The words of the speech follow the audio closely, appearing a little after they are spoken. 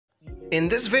In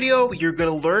this video, you're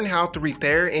gonna learn how to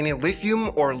repair any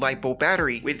lithium or LiPo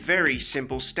battery with very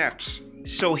simple steps.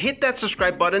 So hit that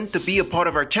subscribe button to be a part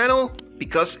of our channel,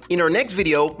 because in our next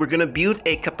video, we're gonna build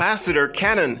a capacitor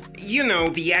cannon. You know,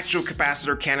 the actual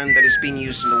capacitor cannon that is being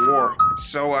used in the war.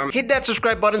 So hit that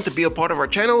subscribe button to be a part of our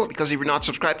channel, because if you're not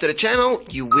subscribed to the channel,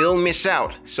 you will miss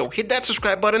out. So hit that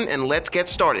subscribe button and let's get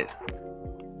started.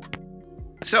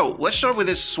 So, let's start with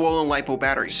this swollen LiPo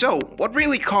battery. So, what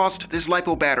really caused this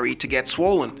LiPo battery to get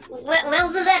swollen?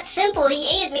 Well, that's simple. He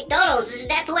ate at McDonald's.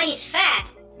 That's why he's fat.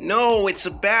 No, it's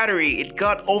a battery. It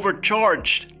got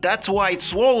overcharged. That's why it's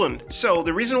swollen. So,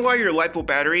 the reason why your LiPo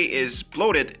battery is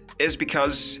bloated is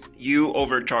because you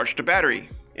overcharged the battery.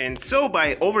 And so,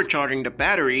 by overcharging the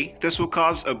battery, this will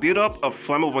cause a buildup of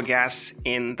flammable gas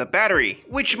in the battery,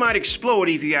 which might explode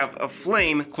if you have a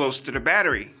flame close to the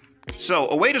battery. So,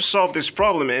 a way to solve this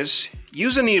problem is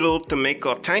use a needle to make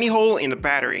a tiny hole in the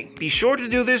battery. Be sure to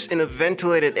do this in a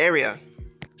ventilated area.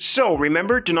 So,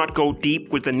 remember to not go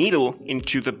deep with the needle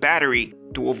into the battery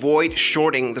to avoid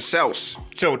shorting the cells.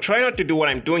 So, try not to do what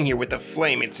I'm doing here with the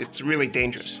flame. It's really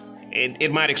dangerous.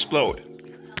 It might explode.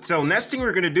 So, next thing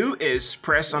we're going to do is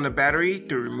press on the battery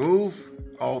to remove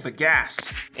all the gas.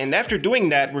 And after doing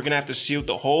that, we're going to have to seal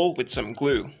the hole with some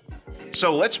glue.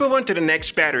 So, let's move on to the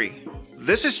next battery.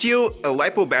 This is still a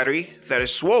LiPo battery that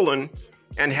is swollen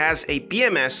and has a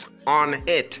BMS on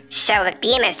it. So the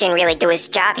BMS didn't really do his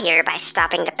job here by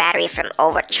stopping the battery from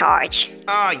overcharge.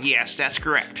 Yes, that's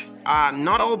correct.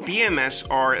 Not all BMS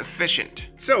are efficient.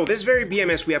 So this very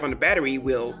BMS we have on the battery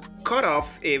will cut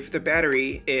off if the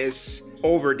battery is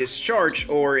over-discharged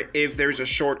or if there's a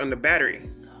short on the battery.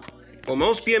 Well,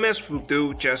 most BMS will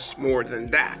do just more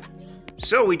than that.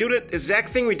 So we do the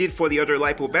exact thing we did for the other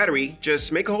LiPo battery,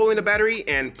 just make a hole in the battery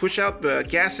and push out the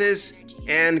gases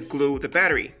and glue the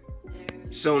battery.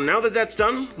 So now that that's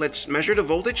done, let's measure the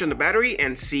voltage on the battery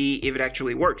and see if it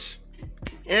actually works.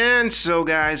 And so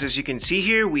guys, as you can see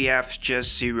here, we have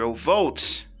just 0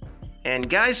 volts. And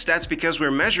guys, that's because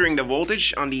we're measuring the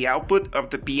voltage on the output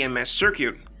of the BMS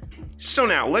circuit. So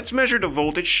now let's measure the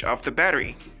voltage of the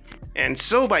battery. And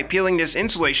so by peeling this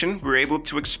insulation, we're able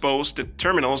to expose the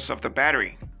terminals of the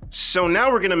battery. So now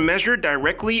we're going to measure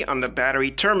directly on the battery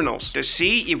terminals to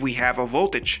see if we have a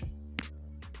voltage.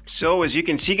 So as you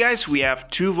can see guys, we have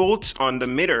 2 volts on the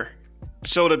meter.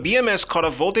 So the BMS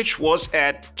cutoff voltage was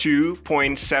at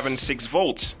 2.76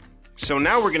 volts. So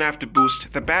now we're going to have to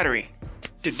boost the battery.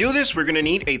 To do this, we're going to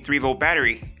need a 3-volt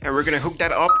battery, and we're going to hook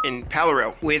that up in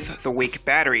parallel with the weak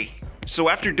battery. So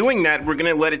after doing that, we're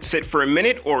gonna let it sit for a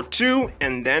minute or two,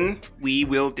 and then we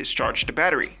will discharge the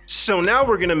battery. So now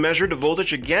we're gonna measure the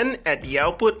voltage again at the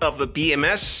output of the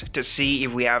BMS to see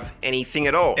if we have anything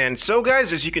at all. And so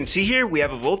guys, as you can see here, we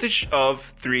have a voltage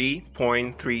of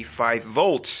 3.35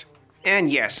 volts.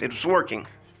 And yes, it was working.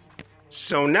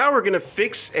 So now we're gonna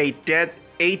fix a dead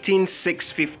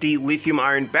 18650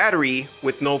 lithium-ion battery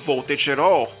with no voltage at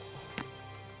all.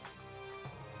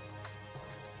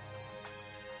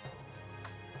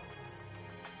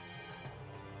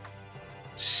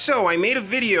 So I made a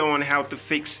video on how to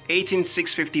fix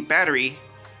 18650 battery,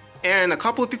 and a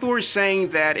couple of people were saying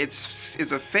that it's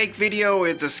a fake video,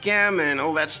 it's a scam and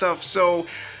all that stuff. So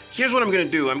here's what I'm gonna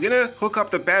do. I'm gonna hook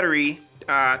up the battery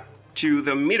to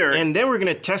the meter, and then we're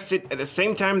gonna test it at the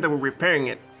same time that we're repairing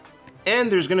it.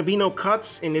 And there's gonna be no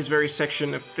cuts in this very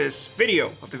section of this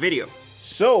video,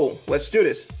 So let's do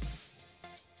this.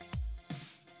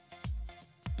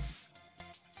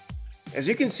 As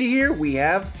you can see here, we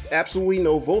have absolutely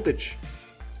no voltage.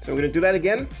 So I'm going to do that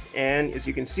again, and as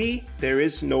you can see, there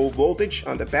is no voltage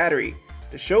on the battery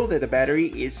to show that the battery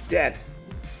is dead.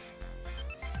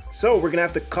 So we're going to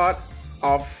have to cut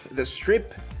off the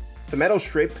strip, the metal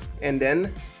strip, and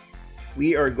then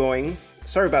we are going,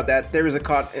 sorry about that, there is a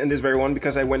cut in this very one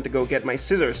because I went to go get my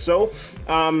scissors. So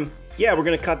yeah, we're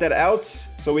going to cut that out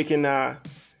so we can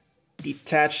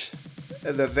detach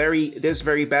this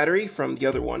very battery from the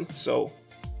other one. So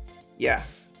yeah.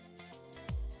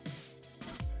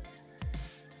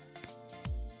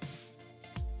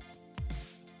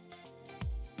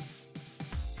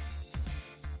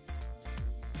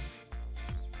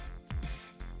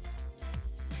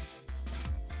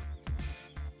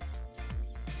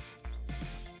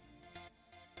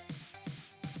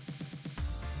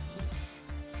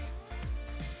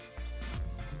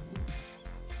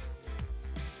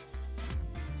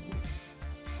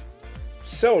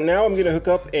 So now I'm going to hook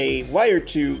up a wire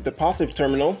to the positive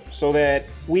terminal so that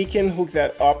we can hook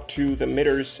that up to the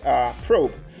emitters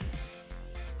probe.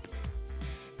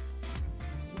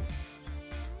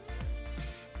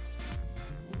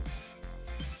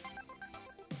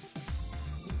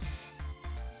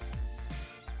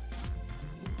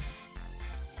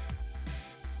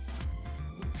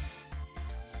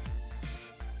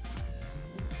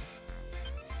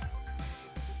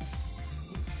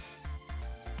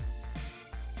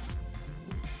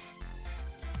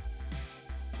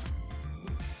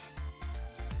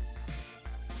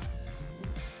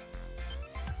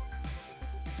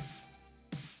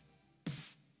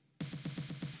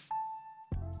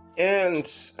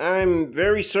 And I'm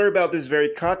very sorry about this very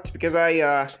cut because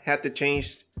I had to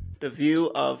change the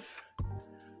view of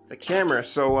the camera.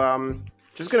 So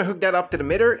just gonna hook that up to the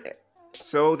emitter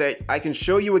so that I can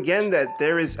show you again that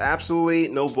there is absolutely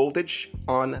no voltage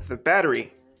on the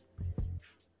battery.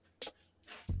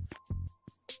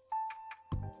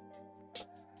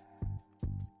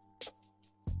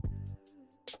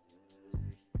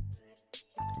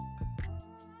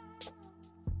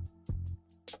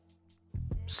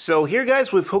 So here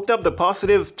guys, we've hooked up the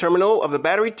positive terminal of the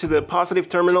battery to the positive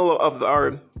terminal of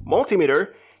our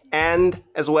multimeter and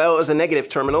as well as a negative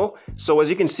terminal. So as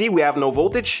you can see, we have no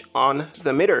voltage on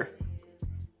the emitter.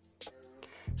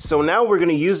 So now we're going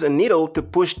to use a needle to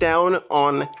push down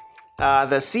on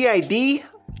the CID.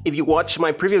 If you watch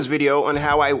my previous video on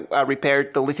how I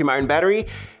repaired the lithium-ion battery,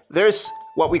 there's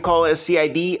what we call a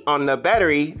CID on the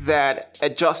battery that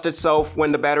adjusts itself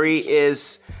when the battery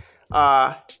is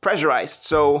pressurized.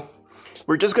 So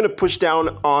we're just going to push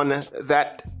down on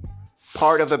that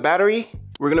part of the battery.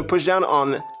 We're going to push down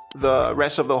on the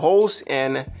rest of the holes,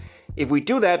 and if we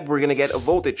do that, we're going to get a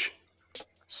voltage.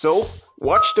 So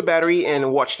watch the battery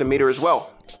and watch the meter as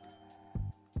well.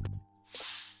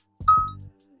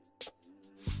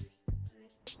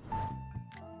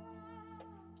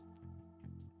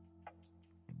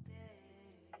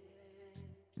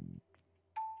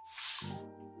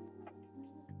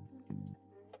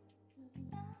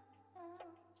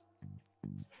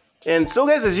 And so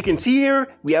guys, as you can see here,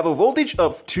 we have a voltage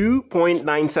of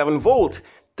 2.97 volt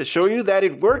to show you that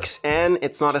it works and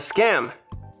it's not a scam.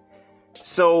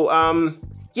 So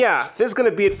yeah, this is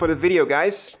gonna be it for the video,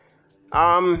 guys.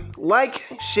 Like,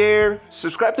 share,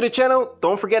 subscribe to the channel.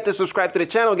 Don't forget to subscribe to the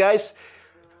channel, guys.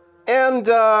 And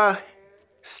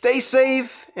stay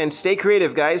safe and stay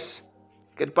creative, guys.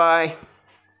 Goodbye.